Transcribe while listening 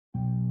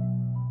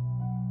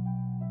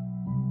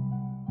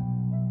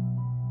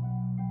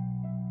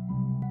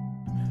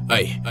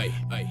Hey,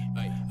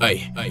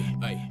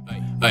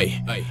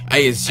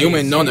 it's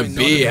human on the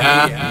beat,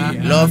 huh?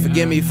 Lord,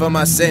 forgive me for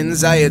my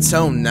sins, I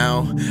atone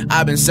now.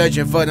 I've been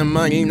searching for the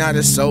money, not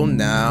a soul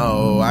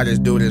now. I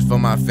just do this for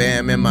my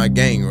fam and my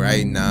gang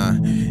right now.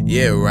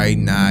 Yeah, right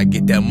now,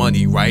 get that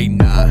money right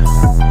now.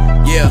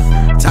 Yeah,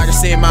 tired of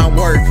seeing my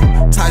work,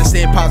 tired of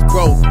seeing pops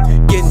growth,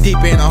 getting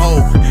deep in a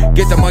hole.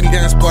 Get the money,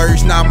 then I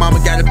splurge. Now mama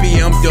got a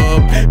BM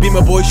dub. Be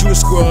my boy, shoot a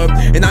scrub.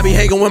 And I be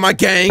hanging with my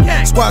gang.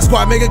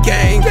 Squad, make a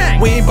gang.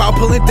 We ain't about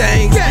pulling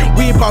things.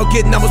 We ain't about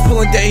getting numbers,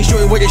 pulling things.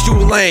 Showing where they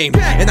shooting lame.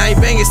 And I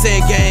ain't banging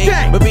saying gang,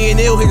 but being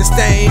ill hit a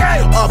stain.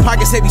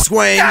 Pockets heavy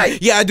swing.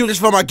 Yeah, I do this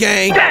for my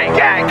gang.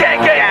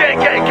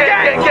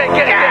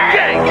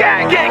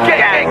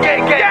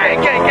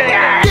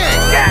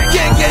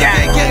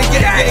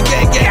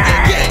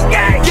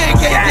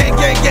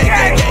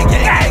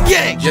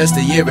 Just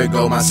a year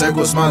ago, my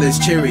circle small as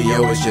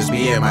Cheerio. It's just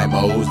me and my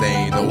moes. They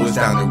ain't know what's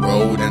down the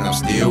road, and I'm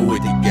still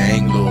with the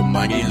gang. Little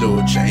money,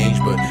 little change,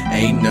 but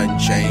ain't nothing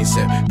changed.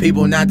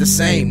 People not the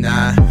same,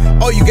 nah.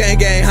 Oh, you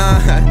gang,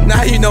 huh?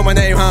 Now you know my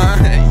name, huh?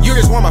 You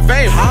just want my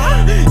fame,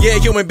 huh? Yeah,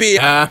 human being,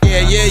 huh?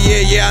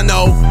 Yeah, I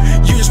know.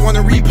 You just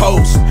wanna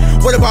repost.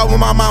 What about when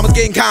my mom was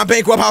getting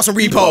bankrupt house and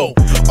repo?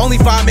 Only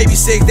 5, maybe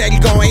 6, daddy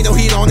gone, ain't no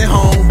heat on at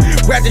home.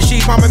 Grab the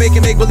sheets, mama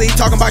making make-believe,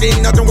 talking about it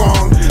ain't nothing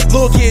wrong.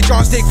 Little kid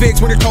drawing stick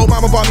fix, winter cold,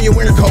 mama bought me a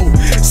winter coat.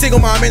 Single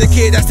mom and a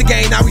kid, that's the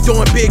game, now we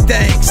doing big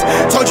things.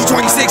 Told you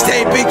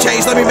 2016, big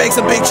change, let me make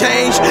some big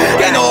change.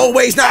 Ain't no old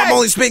ways, now I'm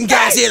only spitting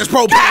gas, yeah, that's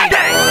propane.